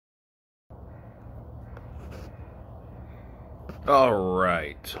All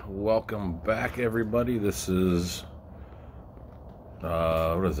right, welcome back, everybody. This is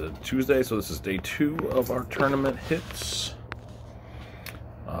what is it? Tuesday. So this is day 2 of our tournament hits.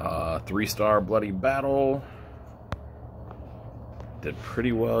 3-star Bloody Battle. Did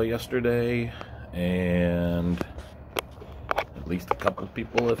pretty well yesterday, and at least a couple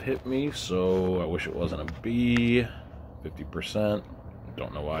people have hit me. So I wish it wasn't a B. 50%.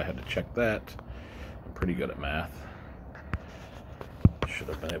 Don't know why I had to check that. I'm pretty good at math. Should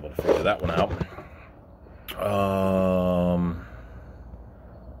have been able to figure that one out.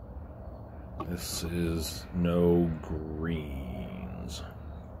 This is no greens.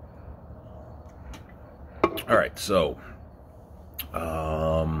 All right, so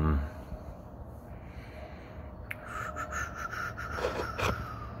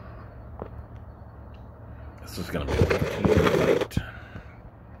this is going to be a team fight.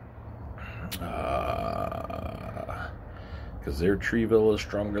 Because their Treeville is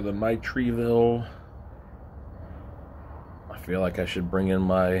stronger than my Treeville. I feel like I should bring in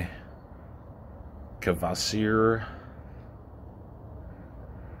my Kvasir.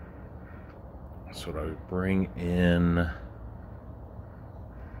 So I would bring in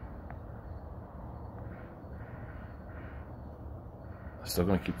I'm still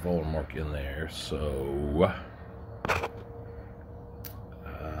going to keep Voldemort in there, so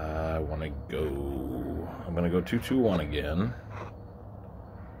I want to go. I'm going to go 2-2-1 again.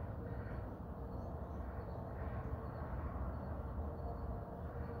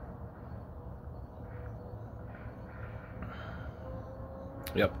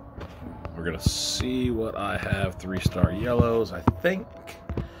 Yep. We're going to see what I have. 3-star yellows, I think,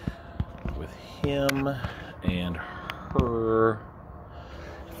 with him and her.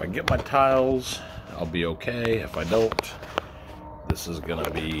 If I get my tiles, I'll be okay. If I don't, this is going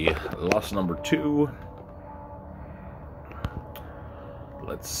to be loss number 2.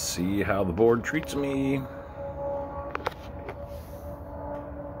 Let's see how the board treats me.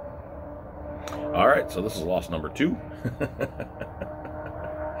 Alright, so this is loss number 2.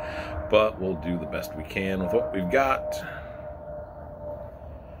 But we'll do the best we can with what we've got.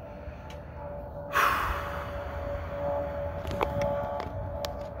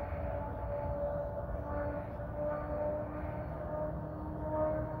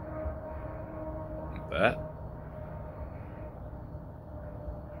 That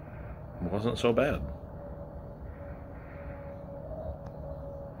wasn't so bad.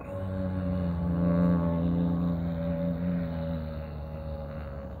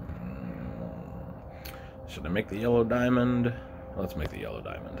 Should I make the yellow diamond? Let's make the yellow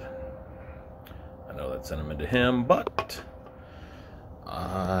diamond. I know that sent him into him, but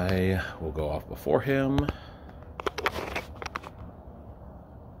I will go off before him.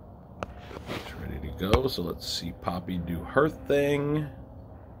 He's ready to go, so let's see Poppy do her thing.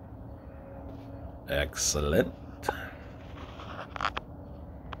 Excellent.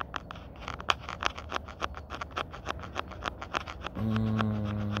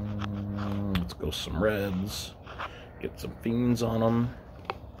 Let's go some reds. Get some fiends on them.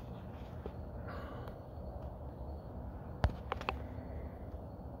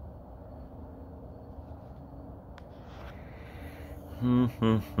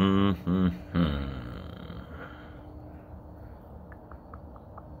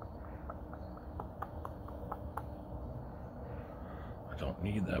 I don't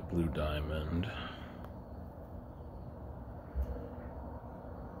need that blue diamond.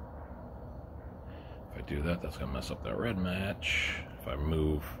 If I do that, that's going to mess up that red match. If I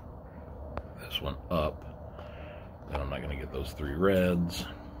move this one up, then I'm not going to get those 3 reds.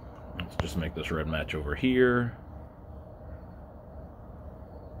 Let's just make this red match over here.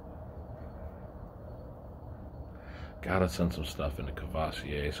 Gotta send some stuff into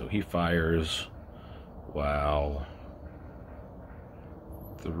Kvasir, so he fires. Wow.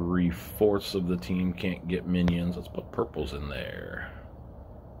 3/4 of the team can't get minions. Let's put purples in there.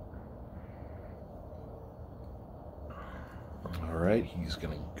 Alright, he's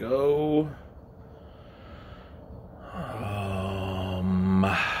gonna go.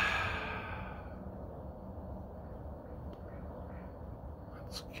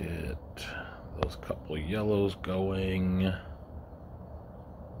 Let's get those couple yellows going.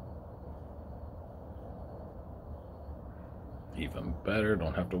 Even better,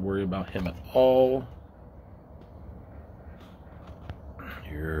 don't have to worry about him at all.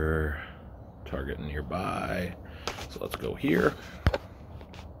 You're targeting nearby, so let's go here.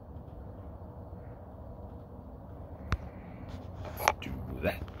 Let's do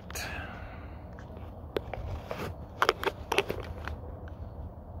that.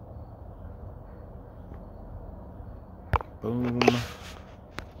 Boom.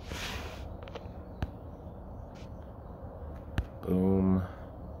 Boom.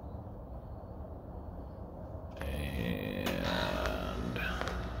 And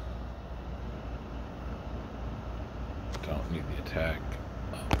don't need the attack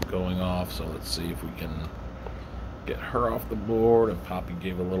going off, so let's see if we can get her off the board. And Poppy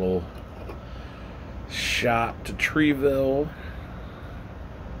gave a little shot to Treeville.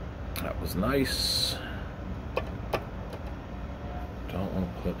 That was nice. Don't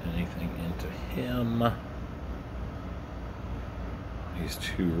want to put anything into him. These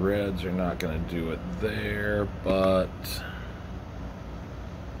two reds are not going to do it there, but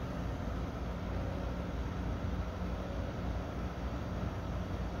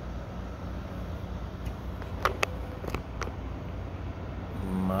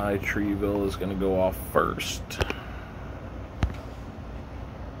my Treeville is going to go off first.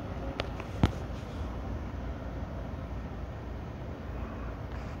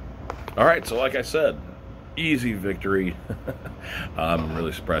 All right, so like I said, easy victory. I'm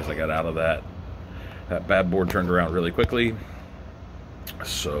really surprised I got out of that. That bad board turned around really quickly.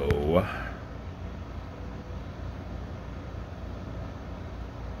 So,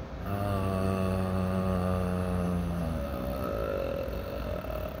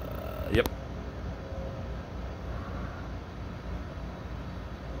 yep.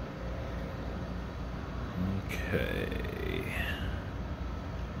 Okay.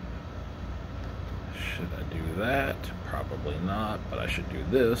 Should I do that? Probably not, but I should do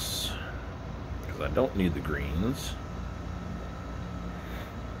this because I don't need the greens.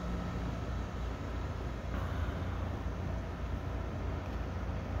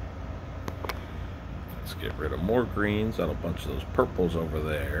 Let's get rid of more greens. That'll bunch those purples over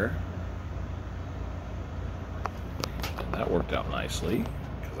there. And that worked out nicely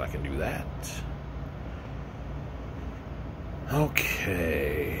because I can do that.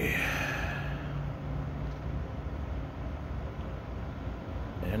 Okay.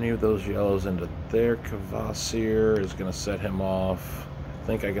 Any of those yellows into there, Kvasir is going to set him off. I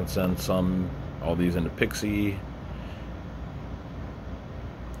think I can send all these into Pixie.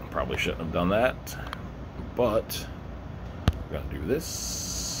 Probably shouldn't have done that, but I'm going to do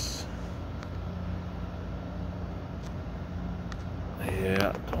this.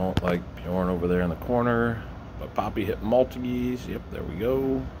 Yeah, don't like Bjorn over there in the corner, but Poppy hit multis. Yep, there we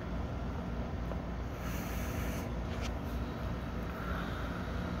go.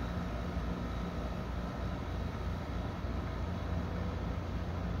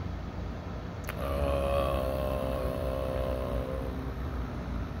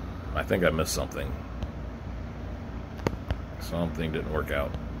 I think I missed something. Something didn't work out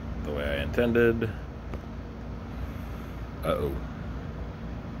the way I intended. Uh-oh.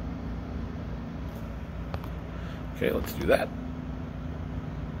 Okay, let's do that.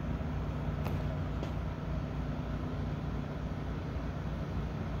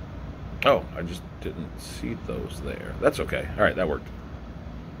 Oh, I just didn't see those there. That's okay. All right, that worked.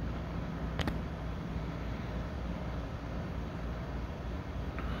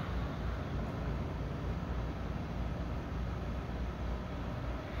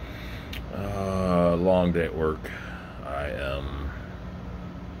 Long day at work. I am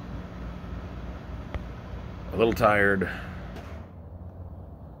a little tired.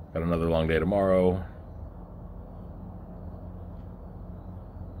 Got another long day tomorrow.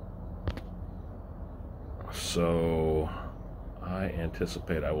 So I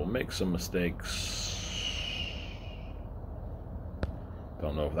anticipate I will make some mistakes.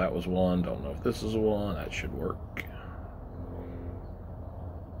 Don't know if that was one. Don't know if this is one. That should work.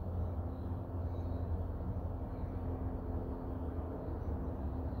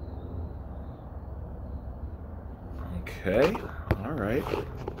 Okay, all right.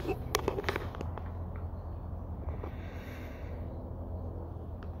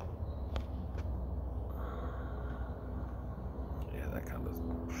 Yeah, that kind of...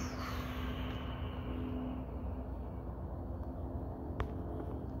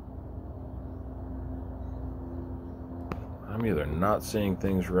 I'm either not seeing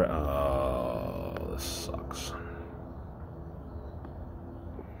things right... Oh, this sucks.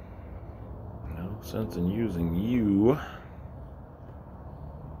 No sense in using you.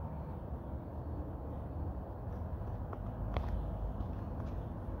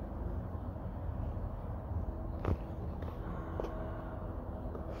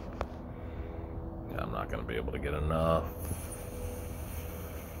 I'm not going to be able to get enough,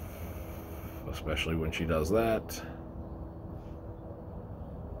 especially when she does that.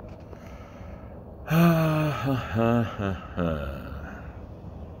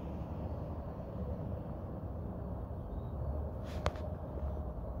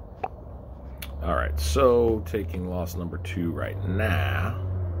 Alright, so taking loss number 2 right now.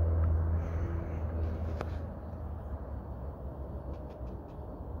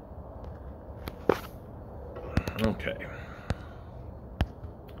 Okay.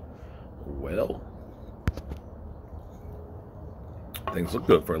 Well, things look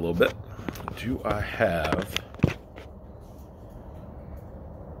good for a little bit. Do I have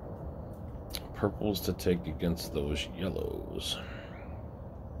purples to take against those yellows?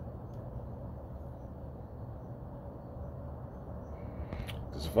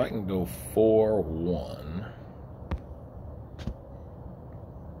 Because if I can go 4-1,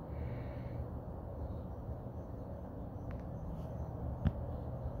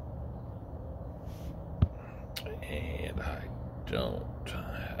 and I don't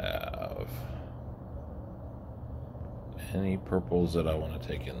have any purples that I want to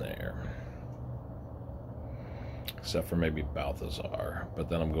take in there, except for maybe Balthazar. But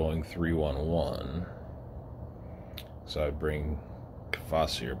then I'm going 3-1-1, so I bring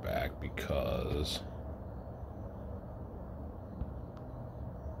Kvasir back because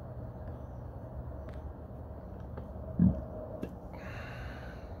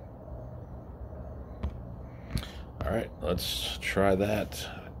alright, let's try that.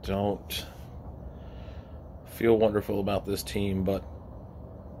 I don't feel wonderful about this team, but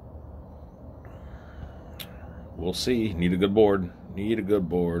we'll see. Need a good board. Need a good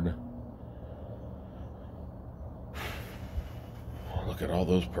board. Look at all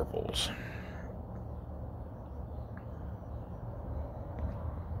those purples.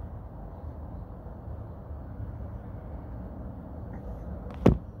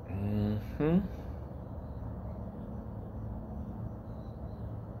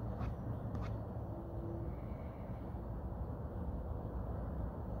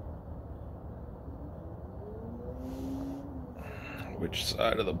 Which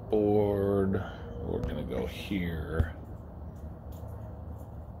side of the board? We're gonna go here.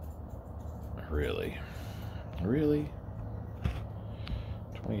 Really? Really?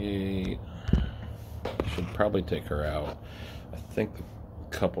 28. I should probably take her out. I think the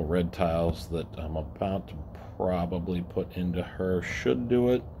couple red tiles that I'm about to probably put into her should do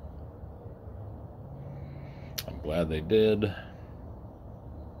it. I'm glad they did.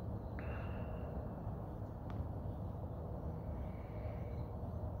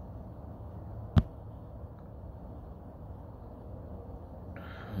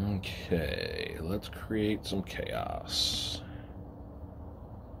 Okay, let's create some chaos.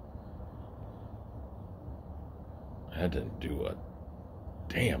 I didn't do a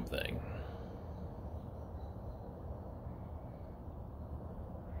damn thing.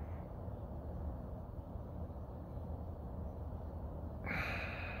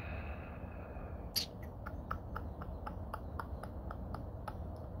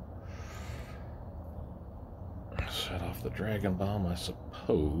 Set off the Dragon Bomb, I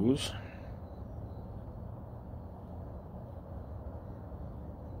suppose.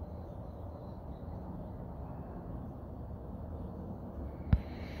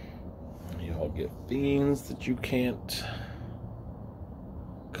 Y'all get fiends that you can't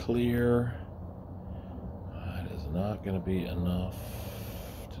clear. It is not going to be enough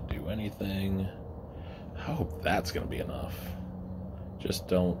to do anything. I hope that's going to be enough. Just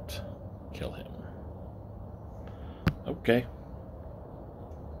don't kill him. Okay.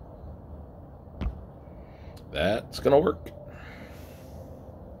 That's gonna work.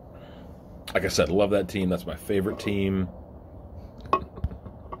 Like I said, love that team. That's my favorite team.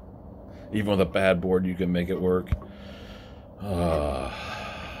 Even with a bad board, you can make it work.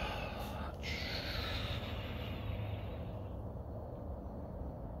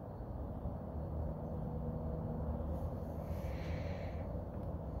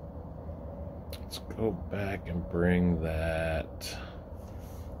 Let's go back and bring that.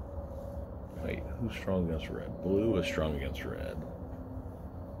 Wait, who's strong against red? Blue is strong against red.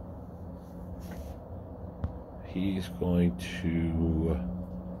 He's going to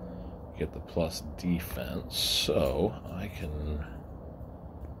get the plus defense, so I can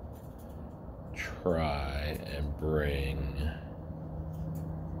try and bring.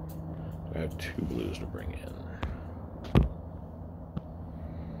 Do I have 2 blues to bring in?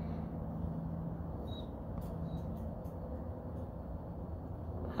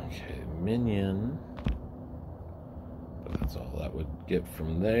 Okay, minion. But that's all that would get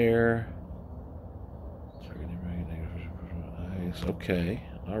from there. Okay,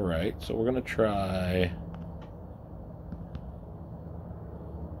 alright, so we're gonna try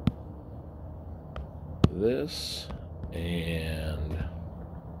this, and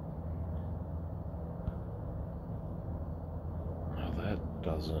no, that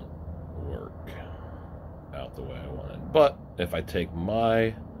doesn't work. out the way I wanted. But if I take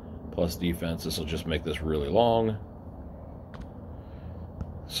my plus defense, this will just make this really long.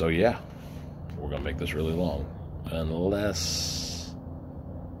 So yeah, we're going to make this really long. Unless...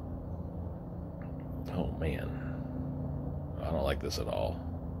 oh man. I don't like this at all.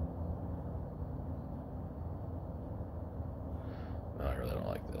 No, I really don't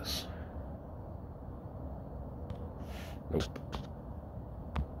like this. Nope.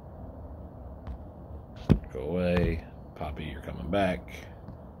 Go away. Poppy, you're coming back.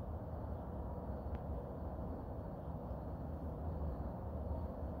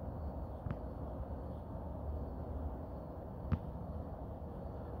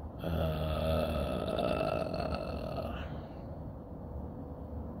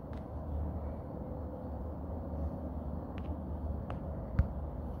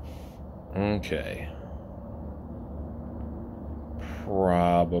 Okay.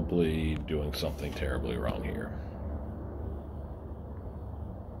 Probably doing something terribly wrong here.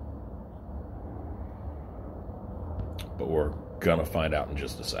 But we're gonna find out in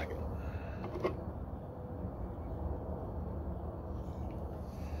just a second.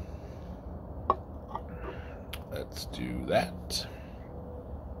 Let's do that.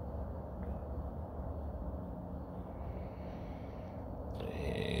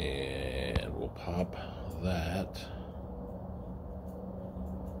 And we'll pop that.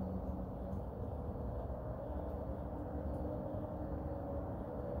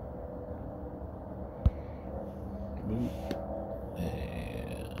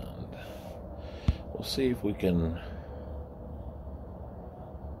 And we'll see if we can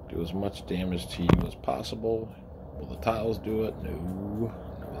do as much damage to you as possible. Will the tiles do it? No,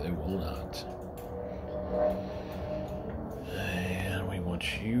 they will not. And we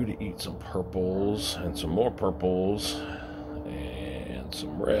want you to eat some purples and some more purples and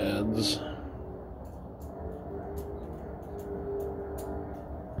some reds.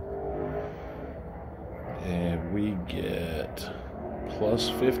 And we get plus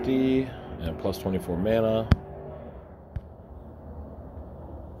 50 and plus 24 mana.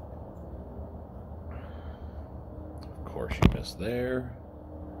 Of course, you missed there.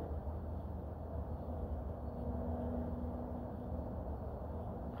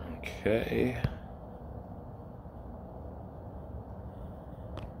 Okay.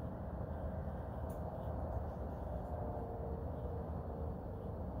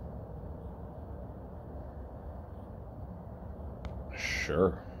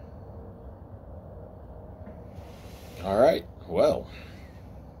 Sure. All right. Well,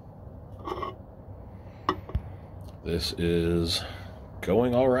 this is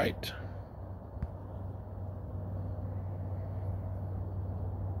going all right.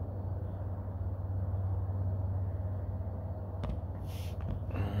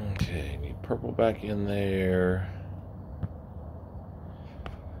 Okay, need purple back in there.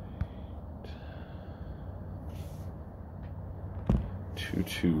 2,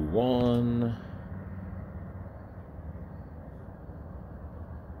 2, 1.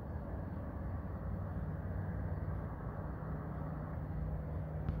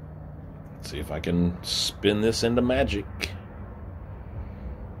 Let's see if I can spin this into magic.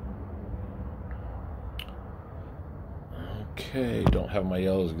 Okay, don't have my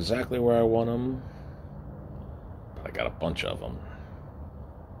yellows exactly where I want them, but I got a bunch of them.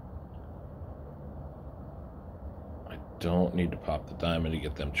 I don't need to pop the diamond to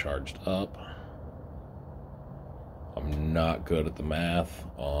get them charged up. I'm not good at the math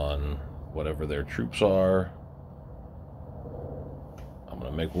on whatever their troops are. I'm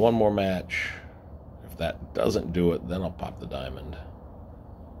going to make one more match. If that doesn't do it, then I'll pop the diamond.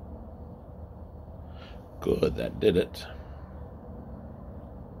 Good, that did it.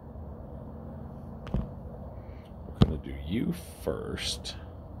 We're going to do you first.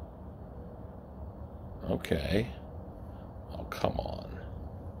 Okay. Oh, come on.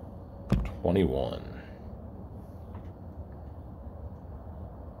 21.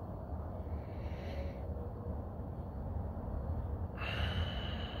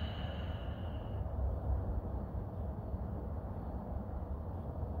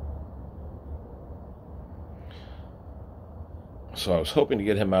 So I was hoping to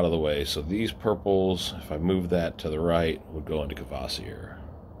get him out of the way. So these purples, if I move that to the right, would go into Kvasir.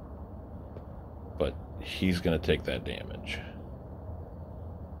 But he's going to take that damage.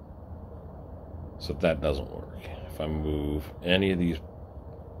 So that doesn't work. If I move any of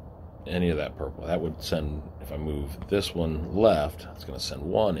that purple, that would send, if I move this one left, it's going to send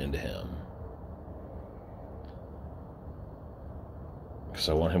one into him. Because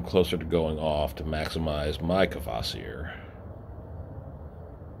I want him closer to going off to maximize my Kvasir.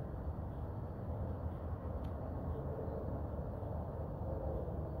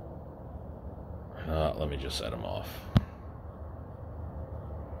 me just set him off.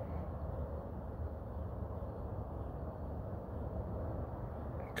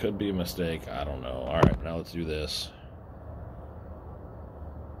 Could be a mistake. I don't know. All right, now let's do this.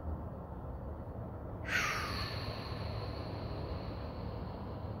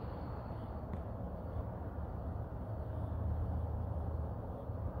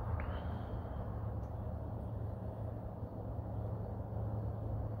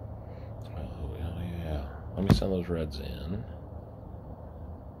 Oh, yeah. Let me send those reds in.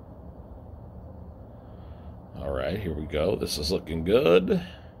 All right, here we go. This is looking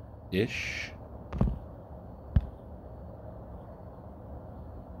good-ish.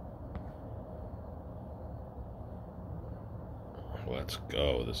 Let's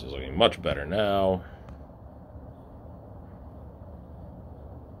go. This is looking much better now.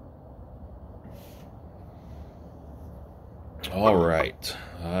 All right.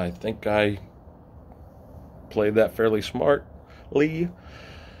 I think I played that fairly smartly.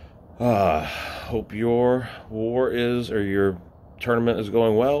 Hope your your tournament is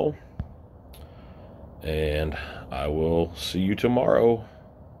going well. And I will see you tomorrow.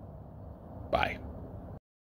 Bye.